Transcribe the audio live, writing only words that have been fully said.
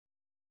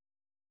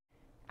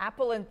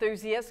Apple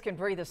enthusiasts can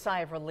breathe a sigh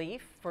of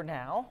relief for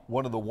now.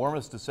 One of the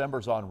warmest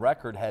Decembers on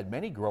record had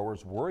many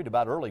growers worried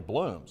about early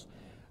blooms.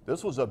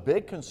 This was a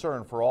big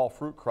concern for all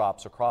fruit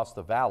crops across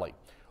the valley.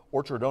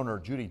 Orchard owner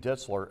Judy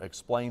Ditzler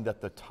explained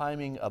that the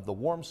timing of the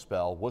warm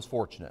spell was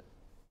fortunate.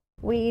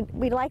 We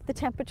like the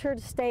temperature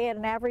to stay at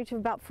an average of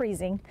about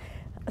freezing,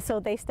 so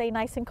they stay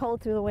nice and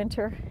cold through the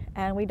winter,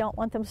 and we don't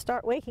want them to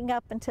start waking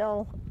up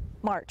until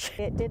March.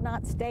 It did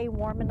not stay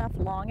warm enough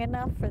long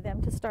enough for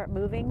them to start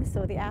moving,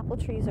 so the apple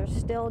trees are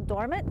still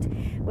dormant,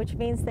 which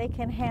means they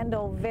can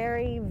handle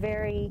very,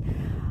 very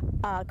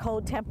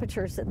cold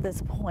temperatures at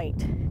this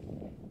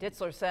point.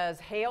 Ditzler says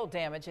hail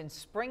damage in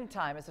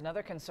springtime is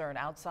another concern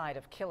outside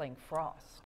of killing frost.